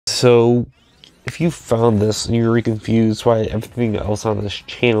So, if you found this and you're really confused by everything else on this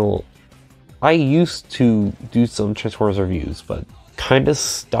channel, I used to do some Transformers reviews, but kind of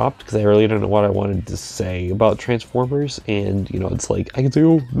stopped because I really don't know what I wanted to say about Transformers. And, you know, it's like, I can say,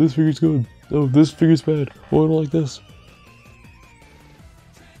 oh, this figure's good. Oh, this figure's bad. Oh, I don't like this.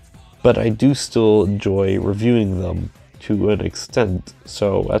 But I do still enjoy reviewing them to an extent.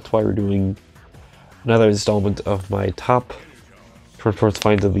 So that's why we're doing another installment of my top Transformers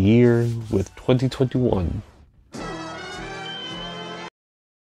finds of the year with 2021.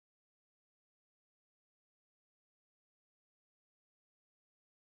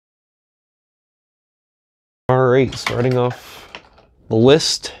 Alright, starting off the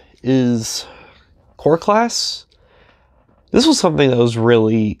list is Core Class. This was something that was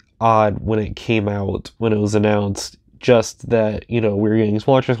really odd when it came out, when it was announced, just that, you know, we were getting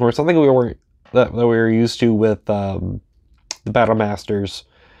smaller Transformers, something we weren't that we were used to with the Battle Masters.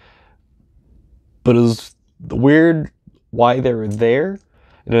 But it was weird why they were there,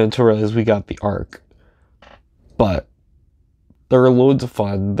 and then to realize we got the Arc. But they're loads of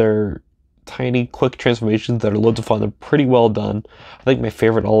fun. They're tiny, quick transformations that are loads of fun. They're pretty well done. I think my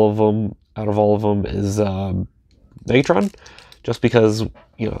favorite out of all of them is Megatron, just because,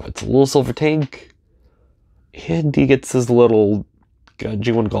 you know, it's a little silver tank, and he gets his little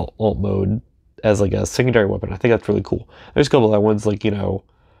G1 alt mode as like a secondary weapon. I think that's really cool. There's a couple other ones, like, you know,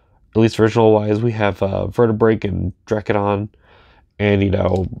 at least original wise, we have Vertebrake and Drakadon, and, you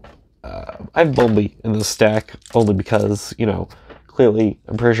know, I have Bumblebee in the stack only because, you know, clearly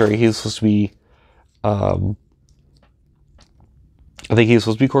I'm pretty sure he's supposed to be I think he was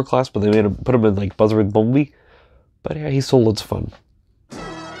supposed to be Core Class, but they put him in like Buzzard Bumblebee. But yeah, he's still loads of fun.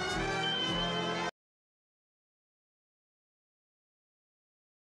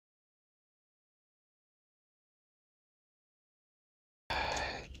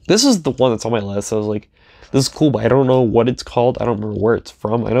 This is the one that's on my list. I was like, this is cool, but I don't know what it's called. I don't remember where it's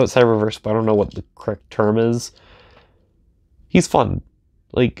from. I know it's Cyberverse, but I don't know what the correct term is. He's fun.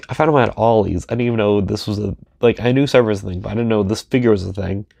 Like, I found him at Ollie's. I didn't even know this was a... Like, I knew Cyber was a thing, but I didn't know this figure was a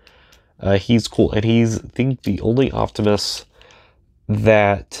thing. He's cool. And he's, I think, the only Optimus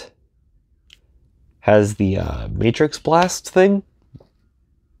that has the Matrix Blast thing.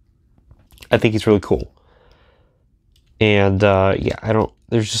 I think he's really cool. And, yeah,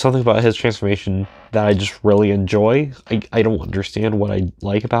 there's just something about his transformation that I just really enjoy. I don't understand what I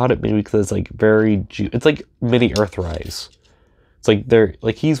like about it. Maybe because it's, like, it's like mini Earthrise. It's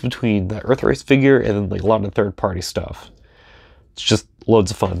like he's between the Earthrise figure and then like a lot of third-party stuff. It's just loads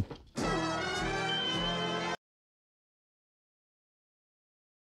of fun.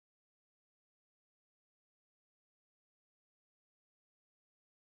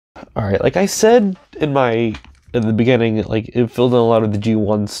 All right, like I said in the beginning, like it filled in a lot of the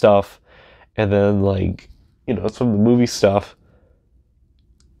G1 stuff, and then like, you know, some of the movie stuff.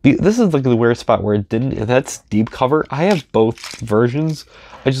 This is like the weird spot where it didn't, and that's deep cover. I have both versions.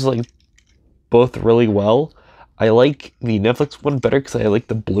 I just like both really well. I like the Netflix one better because I like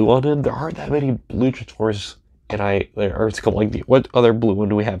the blue on him. There aren't that many blue Transformers, and there are a couple like what other blue one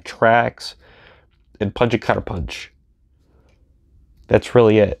do we have? Trax and Punch and Cutter Punch. That's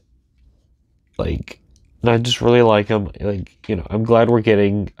really it. Like, and I just really like him. Like, you know, I'm glad we're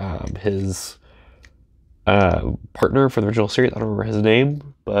getting his partner for the original series. I don't remember his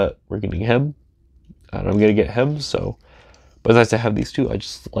name, but we're getting him, and I'm gonna get him. So, but it's nice to have these two. I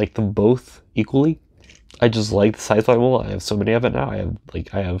just like them both equally. I just like the Sideswipe mole. I have so many of it now. I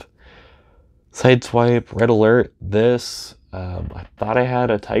have Sideswipe, Red Alert. This. I thought I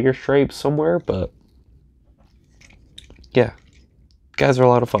had a Tiger Stripe somewhere, but yeah, guys are a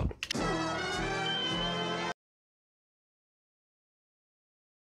lot of fun.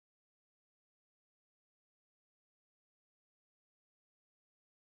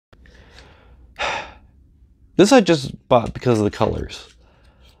 This I just bought because of the colors.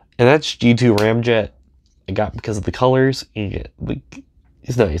 And that's G2 Ramjet. I got because of the colors. And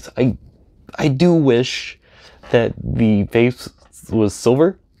it's nice. I do wish that the face was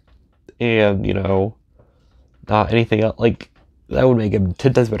silver. And, you know, not anything else. Like, that would make him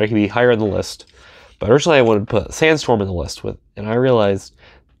 10 times better. He could be higher on the list. But originally I wanted to put Sandstorm on the list with. And I realized,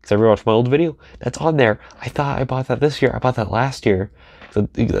 because I rewatched my old video, that's on there. I thought I bought that this year. I bought that last year. So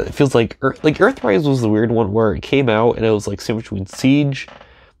it feels like Earthrise was the weird one where it came out and it was like sandwiched between Siege,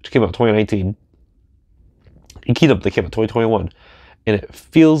 which came out 2019, and Kingdom that came out 2021, and it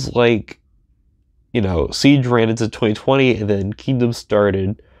feels like, you know, Siege ran into 2020 and then Kingdom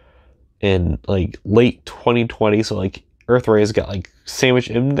started in like late 2020, so like Earthrise got like sandwiched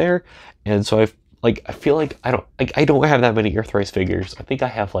in there, and so Like, I feel like I don't have that many Earthrise figures. I think I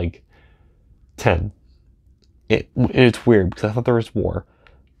have like 10. It's weird because I thought there was more.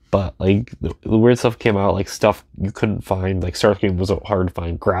 But like the weird stuff came out, like stuff you couldn't find. Like Starscream was hard to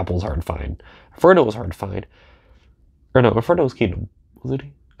find, Grapple was hard to find, Inferno was hard to find. Or no, Inferno was Kingdom. Was it?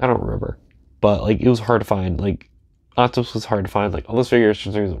 I don't remember. But like it was hard to find. Like Octopus was hard to find. Like all those figures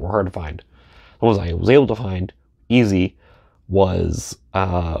were hard to find. The ones I was able to find easy was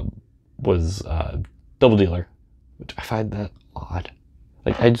Double Dealer, which I find that odd.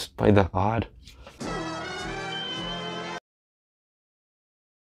 Like I just find that odd.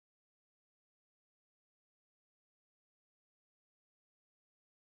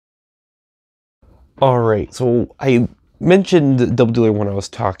 All right, so I mentioned Double Dealer when I was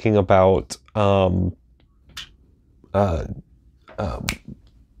talking about Ramjet,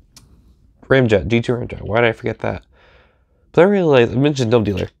 D2 Ramjet. Why did I forget that? But I realized I mentioned Double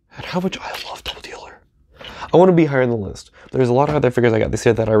Dealer and how much I love Double Dealer. I want to be higher on the list. There's a lot of other figures I got this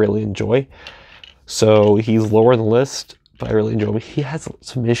year that I really enjoy. So he's lower on the list, but I really enjoy him. He has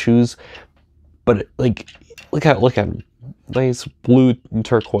some issues, but like, look at him. Nice blue and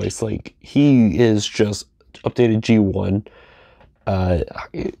turquoise. Like, he is just updated G1.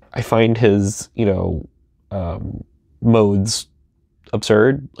 I find his, modes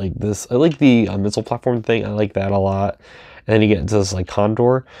absurd. Like this, I like the missile platform thing. I like that a lot. And then you get into this like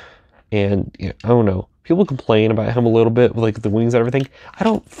Condor, and I don't know. People complain about him a little bit with like the wings and everything. I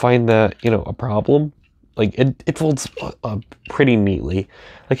don't find that a problem. Like it folds pretty neatly.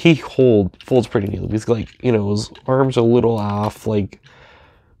 Like he folds pretty neatly. He's like his arms are a little off. Like,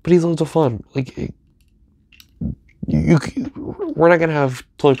 but he's loads of fun. Like we're not gonna have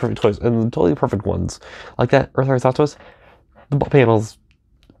totally perfect toys, and the totally perfect ones like that Earthrise Octopus. The butt panels,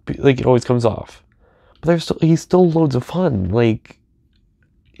 like it always comes off, but he's still loads of fun. Like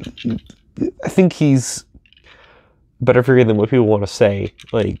I think he's a better figure than what people want to say.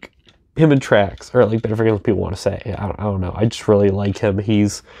 Like him and Trax are like better figures than what people want to say. I don't know. I just really like him.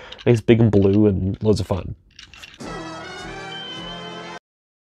 He's big and blue and loads of fun.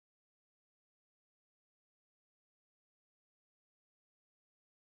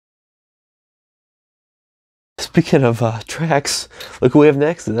 Speaking of Trax, look who we have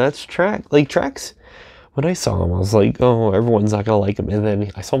next, and that's Trax. Like Trax, when I saw him, I was like, oh, everyone's not gonna like him. And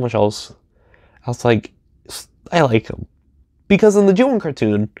then I saw much else. I was like, I like him because in the G1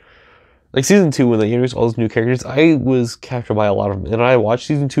 cartoon, like season 2, when they introduced all those new characters, I was captured by a lot of them, and I watched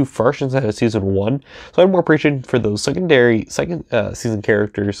season 2 first instead of season 1. So I had more appreciation for those second season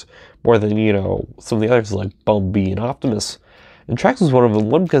characters more than some of the others like Bumblebee and Optimus. And Trax was one of them.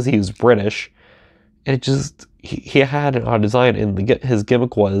 One, because he was British, and it just he had an odd design, and his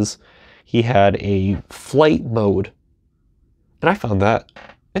gimmick was he had a flight mode, and I found that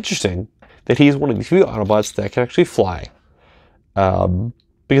interesting. That he's one of the few Autobots that can actually fly.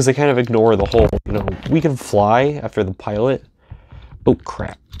 Because they kind of ignore the whole, we can fly after the pilot. Oh,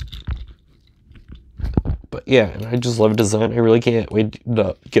 crap. But yeah, and I just love design. I really can't wait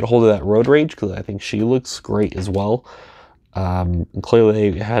to get a hold of that Road Rage, because I think she looks great as well. And clearly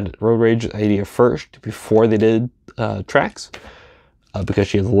they had Road Rage idea first before they did Trax, because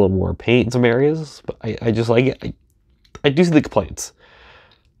she has a little more paint in some areas. But I just like it. I do see the complaints.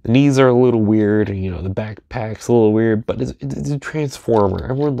 The knees are a little weird, and the backpack's a little weird, but it's a Transformer.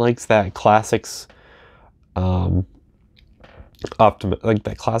 Everyone likes that classics, Optimus, like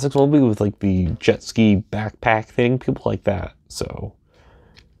that classics movie with like the jet ski backpack thing. People like that, so.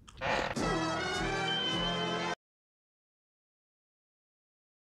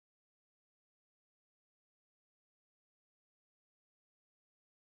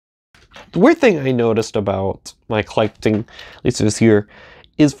 The weird thing I noticed about my collecting, at least this year,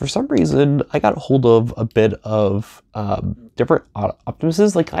 is for some reason I got a hold of a bit of different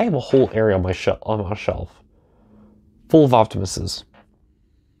Optimuses. Like I have a whole area on my shelf full of Optimuses.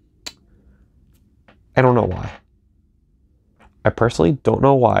 I don't know why. I personally don't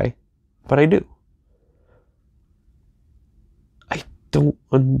know why, but I do. I don't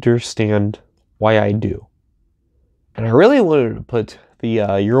understand why I do. And I really wanted to put the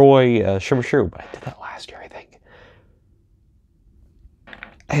Yoroi Shimmer Shrew, but I did that last year, I think.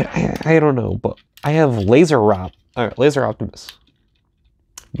 I don't know, but I have Laser Optimus.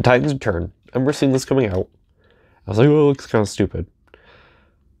 Titan's Return. I remember seeing this coming out. I was like, oh, it looks kind of stupid.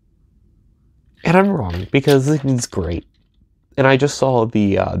 And I'm wrong, because it's great. And I just saw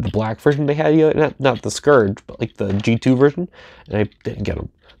the black version they had, not the Scourge, but like the G2 version, and I didn't get him.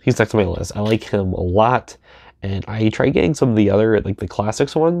 He's next to my list. I like him a lot, and I tried getting some of the other, like the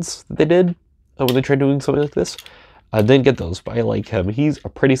classics ones that they did when they tried doing something like this. I didn't get those, but I like him. He's a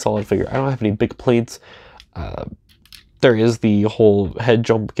pretty solid figure. I don't have any big complaints. There is the whole head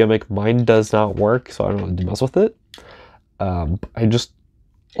jump gimmick. Mine does not work, so I don't need to mess with it. I just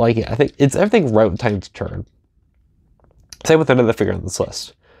like it. I think it's everything right with Titan's turn. Same with another figure on this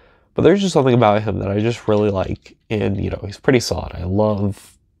list. But there's just something about him that I just really like. And, you know, he's pretty solid. I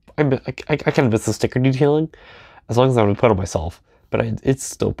kind of miss the sticker detailing. As long as I'm going to put on myself. But it's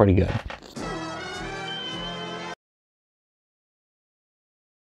still pretty good.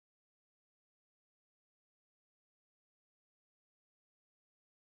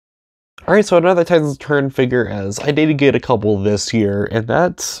 Alright, so another Titan's Turn figure as I did get a couple this year, and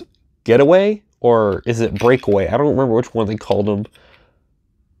that's Getaway, or is it Breakaway? I don't remember which one they called him,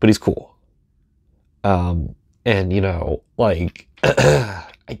 but he's cool. And you know, like,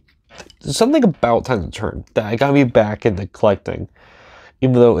 there's something about Titan's Turn that got me back into collecting,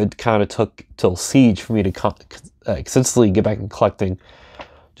 even though it kind of took till Siege for me to consistently get back in collecting.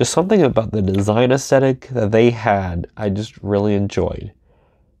 Just something about the design aesthetic that they had, I just really enjoyed.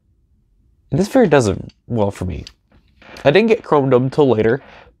 And this figure does it well for me. I didn't get chromed up until later,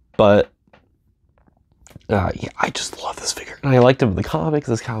 but yeah, I just love this figure. And I liked him in the comics.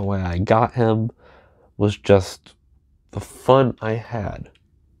 That's kind of why I got him, was just the fun I had.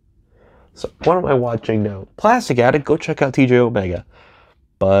 So what am I watching now? Plastic Addict, go check out TJ Omega.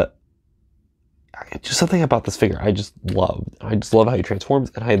 But just something about this figure I just loved. I just love how he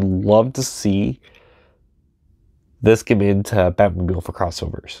transforms, and I'd love to see this get into Batmobile for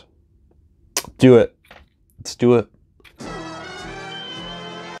crossovers. Do it. Let's do it.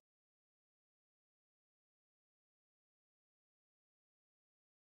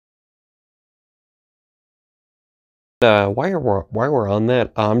 While we're on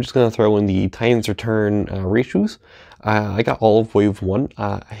that, I'm just gonna throw in the Titans Return reissues. I got all of Wave 1.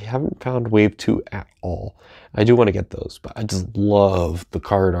 I haven't found Wave 2 at all. I do want to get those, but I just love the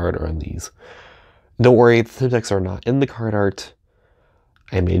card art on these. Don't worry, the Themtex are not in the card art.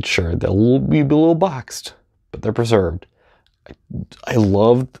 I made sure they'll be a little boxed, but they're preserved. I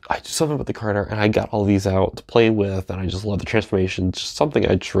just something about the card art, and I got all these out to play with, and I just love the transformations. Just something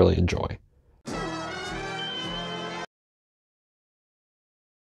I just really enjoy.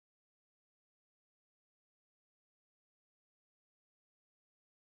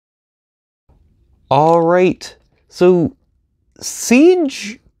 All right, so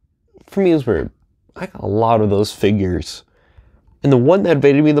Siege for me is weird. I got a lot of those figures, and the one that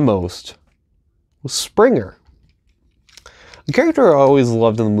invaded me the most was Springer. The character I always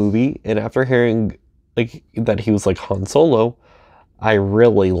loved in the movie, and after hearing like that he was like Han Solo, I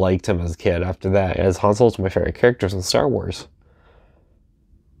really liked him as a kid after that, as Han Solo's one of my favorite characters in Star Wars.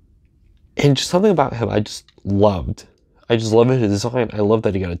 And just something about him I just loved. I just love his design. I love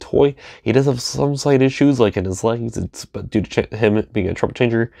that he got a toy. He does have some slight issues, like in his legs, but due to him being a trouble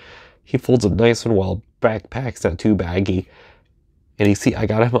changer, he folds up nice and well. Backpack's not too baggy. And you see, I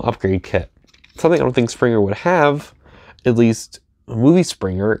got him an upgrade kit. Something I don't think Springer would have, at least a movie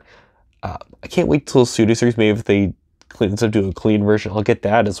Springer. I can't wait till Studio Series. Maybe if they instead of do a clean version, I'll get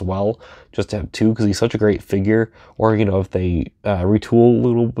that as well, just to have two, because he's such a great figure. Or, you know, if they retool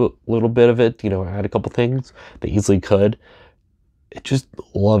a little bit of it, you know, add a couple things, they easily could. I just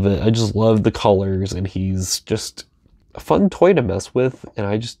love it. I just love the colors, and he's just a fun toy to mess with, and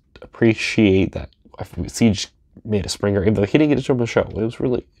I just appreciate that Siege made a Springer, even though he didn't get to show him the show. It was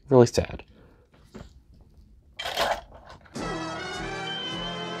really, really sad.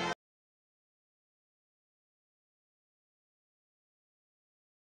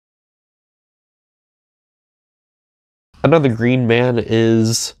 Another green man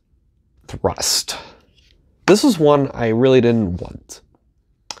is Thrust. This was one I really didn't want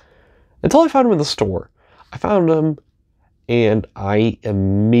until I found him in the store. I found him, and I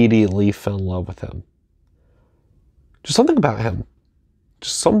immediately fell in love with him. Just something about him.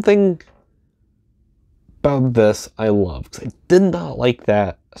 Just something about this I love, because I did not like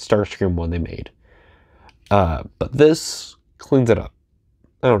that Starscream one they made. But this cleans it up.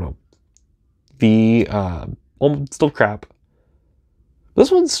 I don't know. The still crap.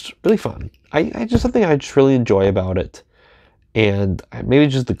 This one's really fun. I just something I just really enjoy about it. And maybe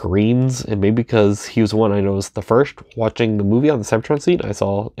just the greens, and maybe because he was the one I noticed the first watching the movie on the Cybertron scene. I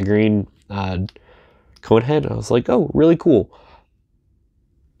saw a green cone head, and I was like, oh, really cool.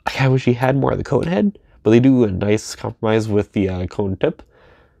 I wish he had more of the cone head, but they do a nice compromise with the cone tip.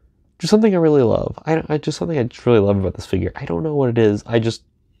 Just something I really love. I just something I just really love about this figure. I don't know what it is. I just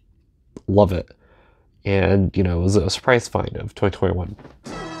love it. And, you know, it was a surprise find of 2021.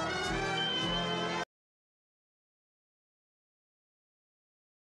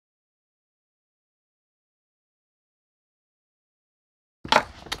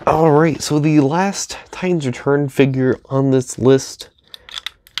 Alright, so the last Titans Return figure on this list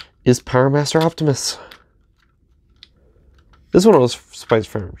is Power Master Optimus. This one was priced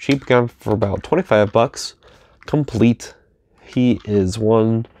from cheap, got for about 25 bucks. Complete. He is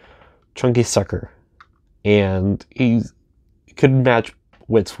one chunky sucker. And he could match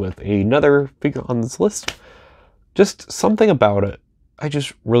wits with another figure on this list. Just something about it I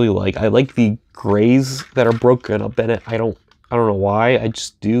just really like. I like the grays that are broken up in it. I don't know why, I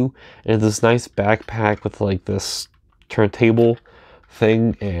just do. And this nice backpack with like this turntable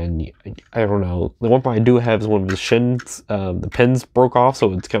thing, and I don't know. The one part I do have is one of the shins. The pins broke off,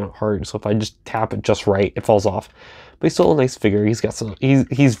 so it's kind of hard. So if I just tap it just right, it falls off. But he's still a nice figure. He's got some.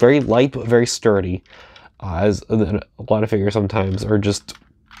 He's very light but very sturdy. As a lot of figures sometimes are just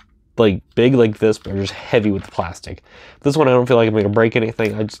like big like this, but are just heavy with the plastic. This one I don't feel like I'm going to break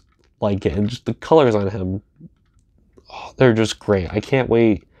anything. I just like it, and just the colors on him, oh, they're just great. I can't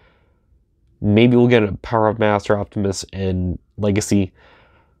wait. Maybe we'll get a Power Master Optimus in Legacy,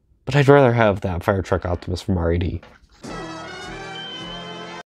 but I'd rather have that Fire Truck Optimus from RED.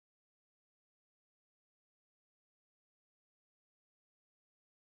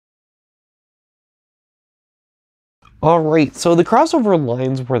 Alright, so the crossover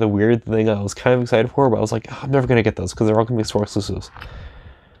lines were the weird thing I was kind of excited for, but I was like, oh, I'm never going to get those because they're all going to be store exclusives.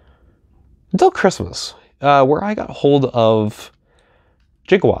 Until Christmas, where I got hold of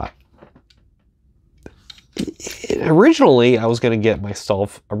Gigawatt. Originally, I was going to get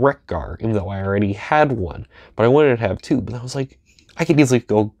myself a Wreck-Gar, even though I already had one, but I wanted to have two, but I was like, I could easily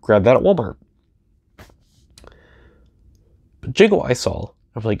go grab that at Walmart. But Gigawatt I saw,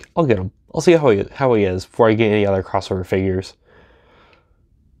 I was like, I'll get him. I'll see how he is before I get any other crossover figures.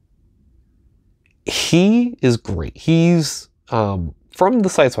 He is great. He's from the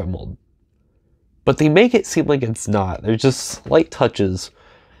Sideswipe mold, but they make it seem like it's not. There's just slight touches.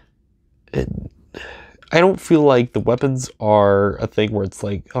 And I don't feel like the weapons are a thing where it's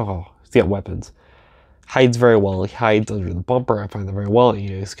like, oh, he's got weapons. Hides very well. He hides under the bumper. I find that very well. You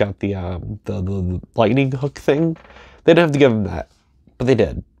know, he's got the lightning hook thing. They didn't have to give him that, but they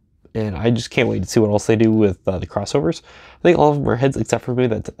did. And I just can't wait to see what else they do with the crossovers. I think all of them are heads except for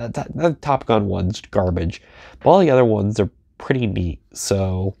maybe that Top Gun one's garbage. But all the other ones are pretty neat.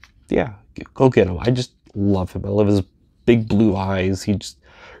 So yeah, go get him. I just love him. I love his big blue eyes. He's just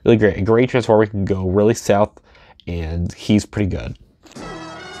really great. A great Transformer can go really south, and he's pretty good.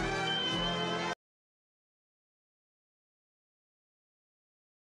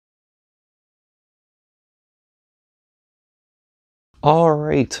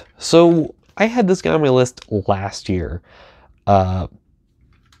 Alright, so I had this guy on my list last year. I'm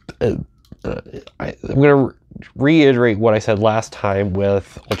going to reiterate what I said last time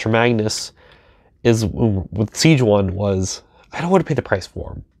with Ultra Magnus, is with Siege 1 was, I don't want to pay the price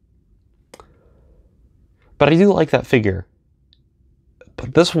for him. But I do like that figure.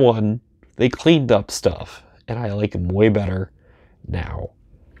 But this one, they cleaned up stuff, and I like him way better now.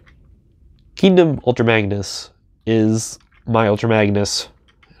 Kingdom Ultra Magnus is my Ultra Magnus.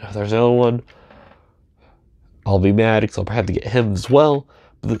 If there's another one, I'll be mad because I'll probably have to get him as well.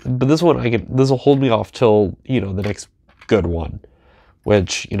 But this one, this will hold me off till, you know, the next good one.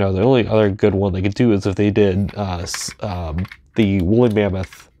 Which, you know, the only other good one they could do is if they did the Woolly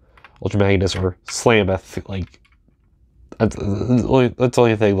Mammoth Ultra Magnus or Slammoth. Like, that's the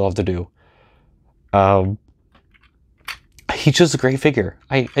only thing they'll have to do. He's just a great figure.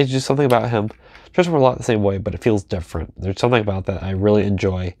 It's just something about him. Transform a lot the same way, but it feels different. There's something about that I really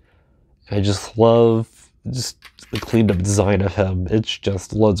enjoy. I just love just the cleaned up design of him. It's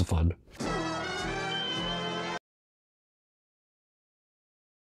just loads of fun.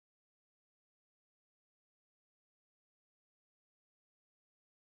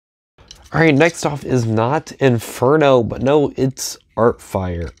 Alright, next off is not Inferno, but no, it's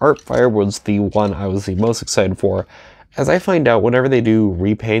Artfire. Artfire was the one I was the most excited for. As I find out, whenever they do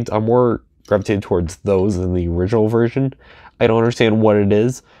repaint, I'm more gravitated towards those than the original version. I don't understand what it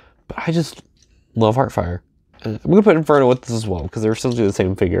is, but I just love Artfire. I'm going to put Inferno with this as well, because they're essentially the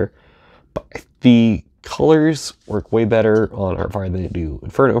same figure. But the colors work way better on Artfire than they do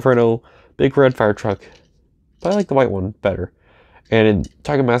Inferno. Inferno, big red fire truck, but I like the white one better. And in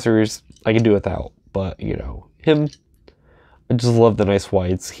Target Masters, I can do without, but, you know, him, I just love the nice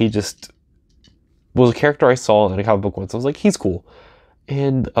whites. He just was a character I saw in a comic book once. I was like, he's cool.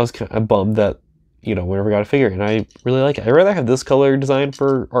 And I was kind of bummed that, you know, we never got a figure, and I really like it. I'd rather have this color design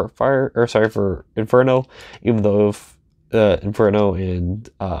for for Inferno, even though if, Inferno and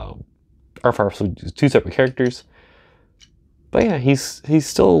Artfire are two separate characters. But yeah, he's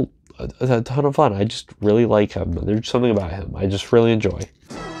still a ton of fun. I just really like him. There's something about him I just really enjoy.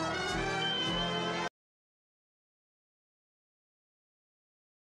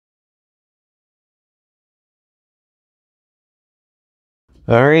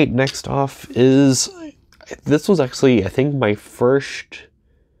 All right, next off is, this was actually, I think, my first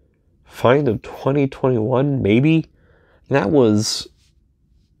find of 2021, maybe. And that was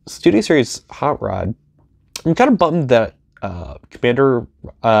Studio Series Hot Rod. I'm kind of bummed that Commander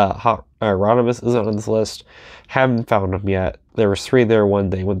Rodimus isn't on this list. Haven't found them yet. There was 3 there one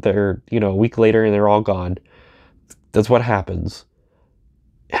day. Went there, you know, a week later, and they're all gone. That's what happens.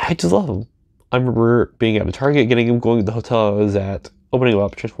 And I just love them. I remember being at a Target, getting them, going to the hotel I was at, opening them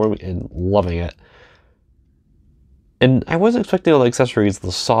up, transforming, and loving it. And I wasn't expecting all the accessories,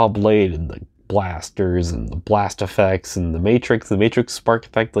 the saw blade and the blasters and the blast effects and the matrix spark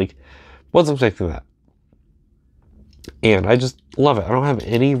effect. Like, wasn't expecting that. And I just love it. I don't have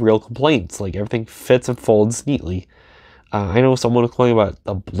any real complaints. Like, everything fits and folds neatly. I know someone was complaining about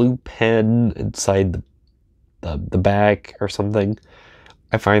the blue pen inside the back or something.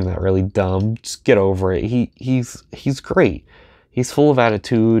 I find that really dumb. Just get over it. He's great. He's full of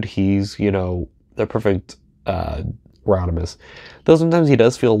attitude. He's, you know, the perfect Rodimus. Though sometimes he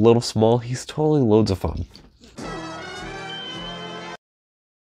does feel a little small, he's totally loads of fun.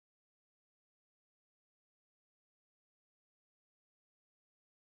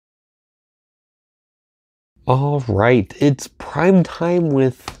 All right, it's prime time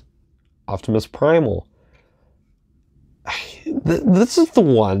with Optimus Primal. This is the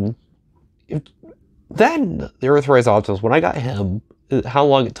one. Then the Earthrise Optimus, when I got him, how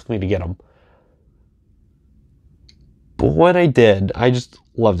long it took me to get him. But when I did, I just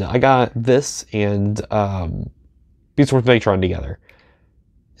loved it. I got this and Beast Wars Megatron together.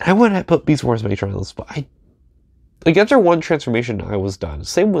 And I went and put Beast Wars Megatron on this, but like after one transformation, I was done.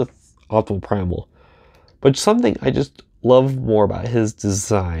 Same with Optimal Primal. But something I just love more about his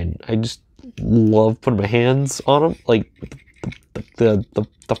design. I just love putting my hands on him, like the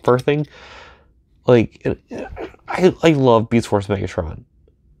fur thing. Like, I love Beast Force Megatron.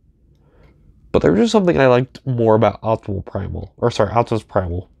 But there was just something I liked more about Optimus Primal.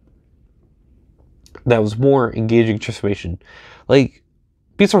 That was more engaging transformation. Like,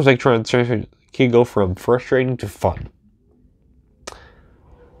 Beast Force Megatron can go from frustrating to fun.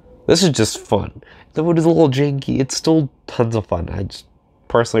 This is just fun. Though it is a little janky, it's still tons of fun. I just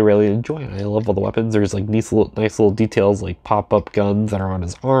personally really enjoy it. I love all the weapons. There's like nice little details like pop-up guns that are on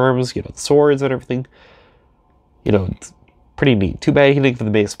his arms, you know, swords and everything. You know, it's pretty neat. Too bad you can make for the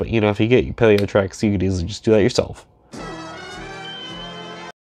base, but you know, if you get your paleo tracks, you could easily just do that yourself.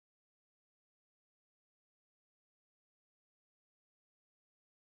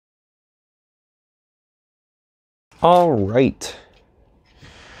 All right.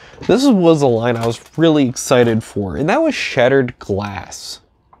 This was a line I was really excited for, and that was Shattered Glass.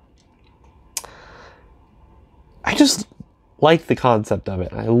 I just like the concept of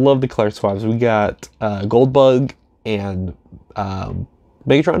it. I love the color swaps. We got Goldbug and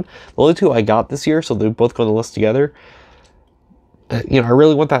Megatron. The only 2 I got this year, so they both go on the list together. You know, I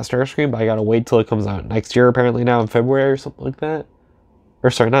really want that Starscream, but I gotta wait till it comes out next year, apparently now in February or something like that. Or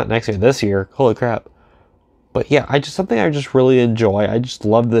sorry, not next year, this year. Holy crap. But yeah, something I just really enjoy. I just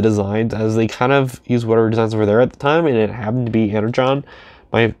love the designs as they kind of use whatever designs were there at the time, and it happened to be Energon,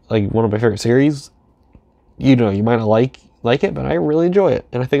 one of my favorite series. You know, you might not like it, but I really enjoy it,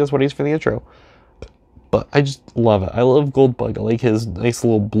 and I think that's what he's for the intro. But I just love it. I love Goldbug. I like his nice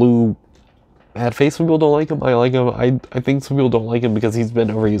little blue mad face. Some people don't like him. I like him. I think some people don't like him because he's been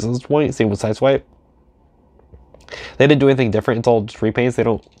overused at this point. Same with Sideswipe. They didn't do anything different. It's all just repaints. They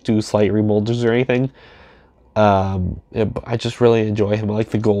don't do slight remolds or anything. I just really enjoy him. I like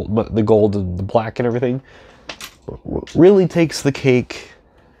the gold and the black and everything. What really takes the cake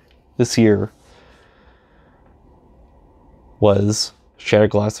this year was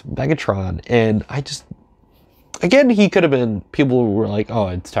Shattered Glass Megatron, and again, he could have been, people were like, oh,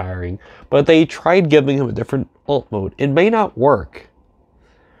 it's tiring, but they tried giving him a different alt mode. It may not work,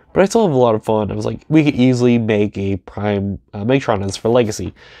 but I still have a lot of fun. I was like, we could easily make a Prime Megatron as for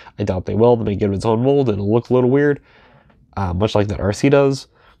Legacy. I doubt they will. They may give it its own mold and it'll look a little weird, much like that RC does,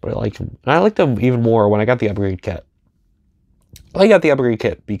 but I like him. And I liked him even more when I got the upgrade kit. I got the upgrade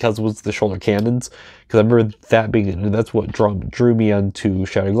kit because it was the shoulder cannons, because I remember that being, that's what drew me onto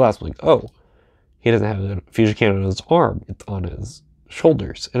Shattered Glass. I'm like, oh, he doesn't have a fusion cannon on his arm, it's on his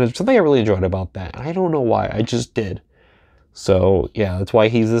shoulders. And it's something I really enjoyed about that. And I don't know why, I just did. So yeah, that's why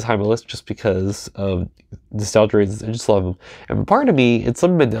he's this high on my list, just because of nostalgia reasons. I just love him. And part of me, it's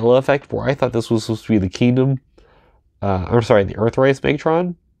some Mandela effect where I thought this was supposed to be the Kingdom, the Earthrise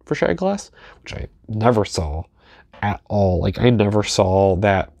Megatron for Shattered Glass, which I never saw at all. Like, I never saw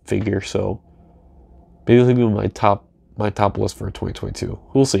that figure, so maybe it'll be my top list for 2022.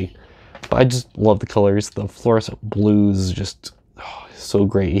 We'll see. But I just love the colors. The fluorescent blues, just, oh, so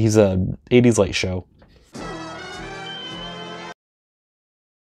great. He's a 80s light show.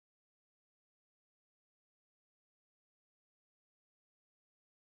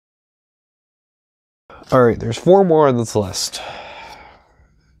 All right, there's 4 more on this list.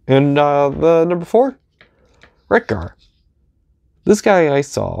 And the number 4, Redgar. This guy I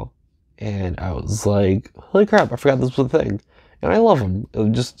saw, and I was like, holy crap, I forgot this was a thing. And I love him. It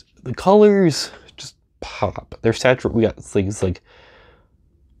was just, the colors just pop. They're saturated. We got things like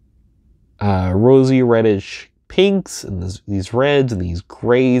rosy, reddish pinks, and these reds, and these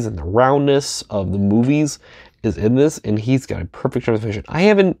grays, and the roundness of the movies is in this, and he's got a perfect transformation. I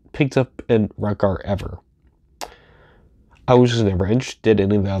haven't picked up in Redgar ever. I was just never interested in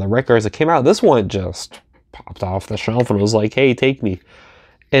any of the other Redgars that came out. This one just popped off the shelf and was like, hey, take me.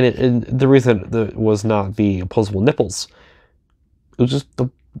 And the reason that was not the opposable nipples. It was just the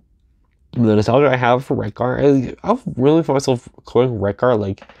nostalgia I have for Redgar. I really find myself calling Redgar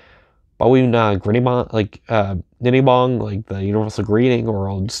like Bawin Grinibong, like Ninibong, like the universal greeting, or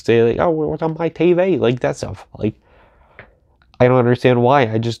I'll just say like, oh, what's on my TV, like that stuff. Like, I don't understand why.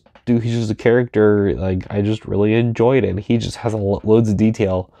 He's just a character, like, I just really enjoyed it. And he just has loads of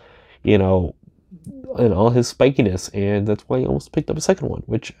detail, you know, and all his spikiness, and that's why I almost picked up a second one,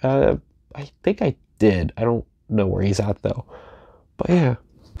 which I think I did. I don't know where he's at though, but yeah.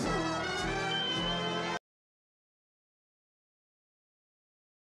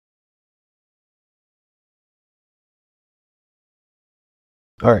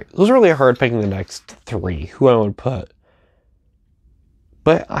 All right, it was really hard picking the next 3 who I would put,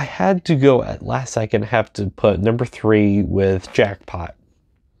 but I had to go at last second. Have to put number 3 with Jackpot.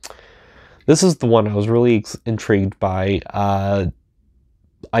 This is the one I was really intrigued by.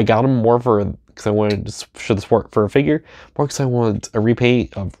 I got him more because I wanted to show the support for a figure, more because I want a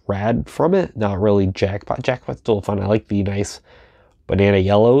repaint of Rad from it, not really Jackpot. Jackpot's still fun. I like the nice banana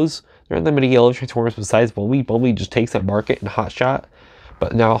yellows. There aren't that many yellow Transformers besides Bumblebee. Bumblebee just takes that market and Hotshot.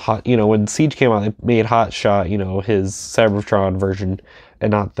 But now, when Siege came out, they made Hotshot, his Cybertron version,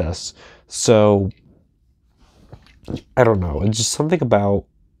 and not this. So, I don't know. It's just something about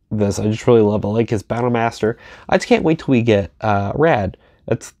this I just really love. I like his Battle Master. I just can't wait till we get Rad.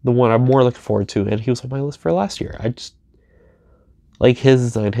 That's the one I'm more looking forward to, and he was on my list for last year. I just like his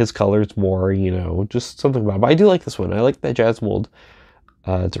design, his colors more, just something about it. But I do like this one. I like that Jazz mold.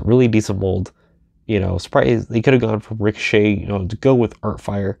 It's a really decent mold. Surprised they could have gone from Ricochet, to go with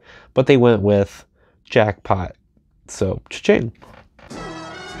Artfire, but they went with Jackpot. So, cha-ching.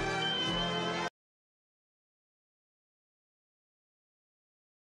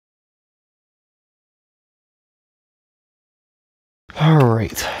 All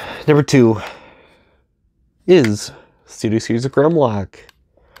right, number 2 is Studio Series of Grimlock.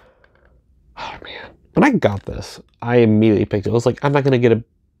 Oh man, when I got this, I immediately picked it. I was like, I'm not gonna get a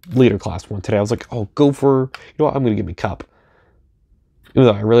leader class one today. I was like, oh, go for, what, I'm gonna get me Cup. Even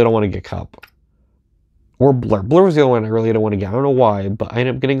though I really don't want to get Cup. Or Blur. Blur was the only one I really don't want to get. I don't know why, but I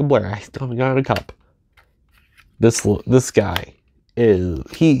ended up getting a Blur. I still haven't gotten a Cup. This guy is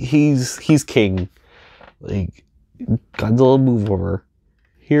he's king. Like, Godzilla move over.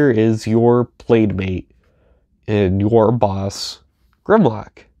 Here is your playmate and your boss,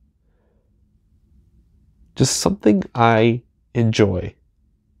 Grimlock. Just something I enjoy.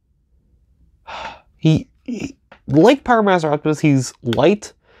 He like Power Master Optimus, he's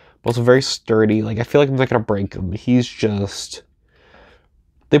light, but also very sturdy. Like, I feel like I'm not gonna break him. He's just,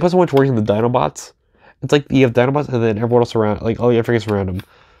 they put so much work in the Dinobots. It's like you have Dinobots and then everyone else around, like all you have to around him.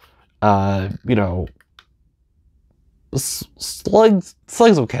 Slug's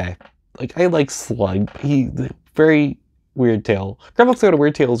okay. Like, I like Slug. Very weird tail. Grimlock's got a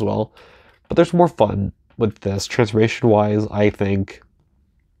weird tail as well, but there's more fun with this transformation wise, I think.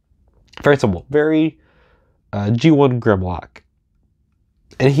 Very simple. Very G1 Grimlock.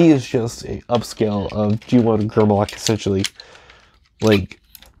 And he is just a upscale of G1 Grimlock, essentially. Like,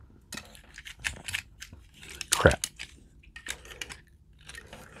 crap.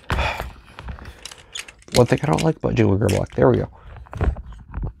 One thing I don't like about G1 Grimlock. There we go.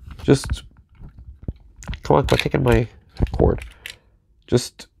 Just, come on, quit taking my cord.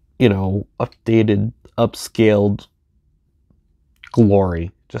 Just, updated, upscaled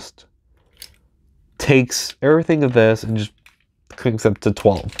glory. Just takes everything of this and just cranks up to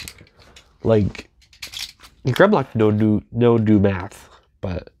 12. Like, Grimlock no do math,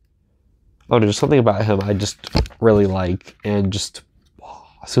 but I don't know, just something about him I just really like, and just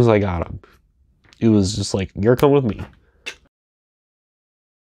as soon as I got him, it was just like, you're coming with me.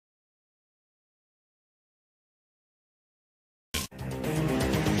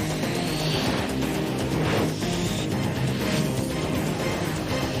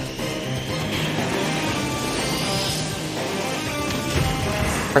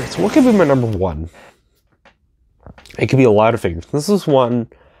 Alright, so what could be my number one? It could be a lot of figures. This is one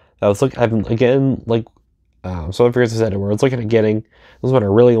that I was looking, I've been, again, like, some of the figures I said, where I was looking at getting. This is what I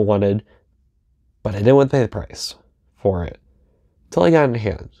really wanted, but I didn't want to pay the price for it until I got it in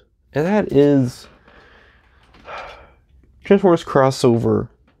hand. And that is Transformers crossover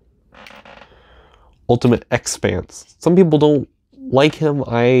Ultimate X-Panse. Some people don't like him.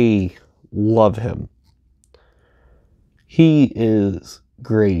 I love him. He is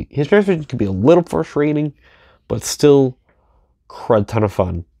great. His transformation can be a little frustrating, but still crud ton of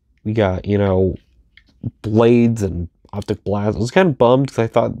fun. We got, you know, blades and optic blast. I was kind of bummed because I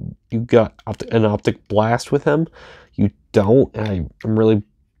thought you got an optic blast with him. You don't, and I'm really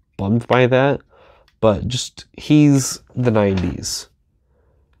bummed by that. But just, he's the 90s.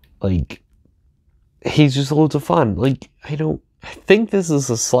 Like, he's just loads of fun. Like, I think this is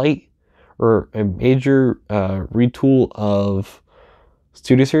a slight or a major retool of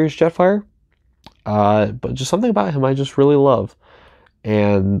Studio Series Jetfire. But just something about him I just really love.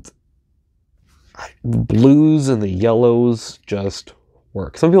 And the blues and the yellows just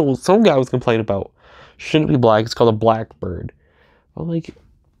work. Some guy was complaining about, shouldn't it be black? It's called a Blackbird. I'm like,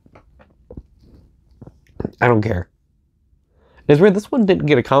 I don't care. It's weird, this one didn't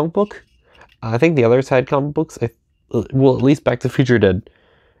get a comic book. I think the others had comic books. Well, at least Back to the Future did.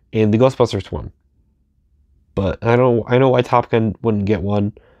 And the Ghostbusters one. But I know why Top Gun wouldn't get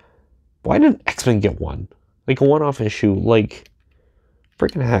one. Why didn't X-Men get one? Like a one-off issue. Like,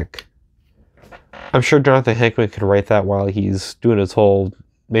 freaking heck. I'm sure Jonathan Hickman could write that while he's doing his whole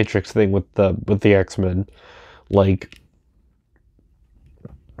Matrix thing with the X-Men. Like,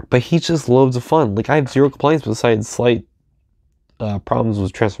 but he's just loads of fun. Like, I have zero complaints besides slight problems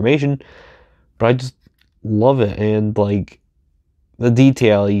with transformation. But I just love it. And, like, the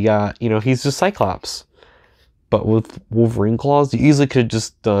detail you got, you know, he's just Cyclops. But with Wolverine claws, you easily could have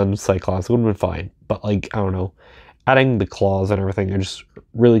just done Cyclops. It would have been fine. But, like, I don't know. Adding the claws and everything are just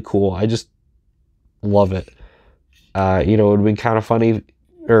really cool. I just love it. You know, it would have been kind of funny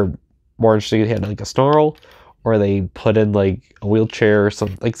or more interesting if he had, like, a snarl. Or they put in, like, a wheelchair or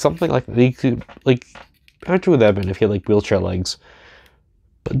something. Like, something like that. They could, like, how much would that have been if he had, like, wheelchair legs?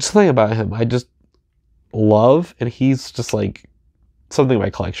 But just something about him I just love. And he's just, like, something in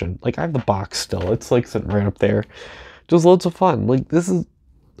my collection. Like, I have the box still. It's, like, sitting right up there. Just loads of fun. Like, this is,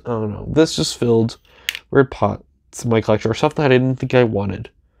 I don't know. This just filled weird pots in my collection. Or stuff that I didn't think I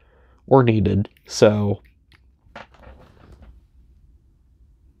wanted. Or needed. So,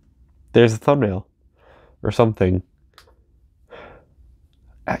 there's a thumbnail. Or something.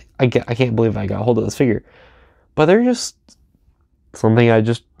 I can't believe I got a hold of this figure. But they're just something I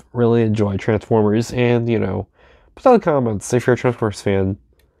just really enjoy. Transformers. And, you know, put down in the comments if you're a Transformers fan.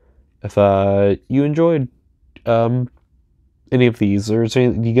 If you enjoyed any of these. Or is there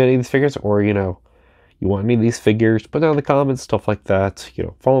any, you get any of these figures? Or, you know, you want any of these figures? Put down in the comments. Stuff like that. You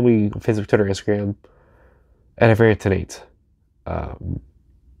know, follow me on Facebook, Twitter, Instagram. At @variant8. I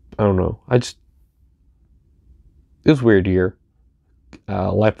don't know. It was a weird year.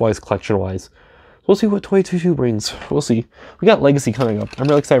 Life-wise, collection-wise. We'll see what 2022 brings. We'll see. We got Legacy coming up. I'm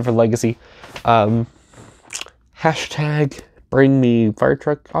really excited for Legacy. Hashtag bring me fire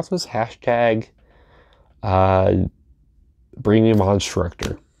truck Cosmos. Hashtag bring me a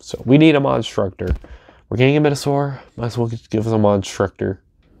Monstructor. So we need a Monstructor. We're getting a Metasaur. Might as well give us a Monstructor.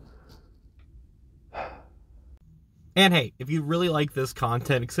 And hey, if you really like this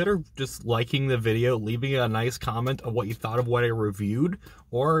content, consider just liking the video, leaving a nice comment of what you thought of what I reviewed,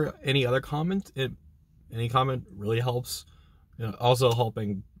 or any other comment. Any comment really helps. You know, also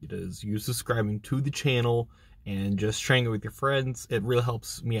helping is you subscribing to the channel and just sharing it with your friends. It really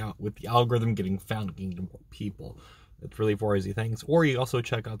helps me out with the algorithm getting found and getting to more people. It's really four easy things. Or you also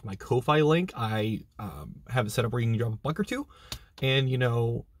check out my Ko-Fi link. I have it set up where you can drop a buck or two, and you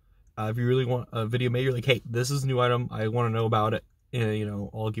know. If you really want a video made, you're like, hey, this is a new item, I want to know about it, and you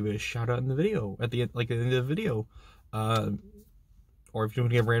know, I'll give it a shout out in the video at the end, like at the end of the video. Or if you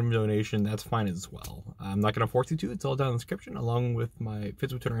want to give a random donation, that's fine as well. I'm not going to force you to. It's all down in the description, along with my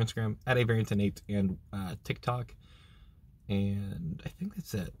Facebook, Twitter, Instagram at @variant8 and TikTok. And I think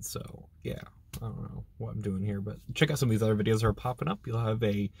that's it. So yeah, I don't know what I'm doing here, but check out some of these other videos that are popping up. You'll have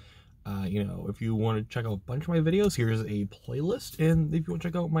a you know, if you want to check out a bunch of my videos, here's a playlist. And if you want to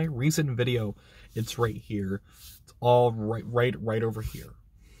check out my recent video, it's right here. It's all right over here.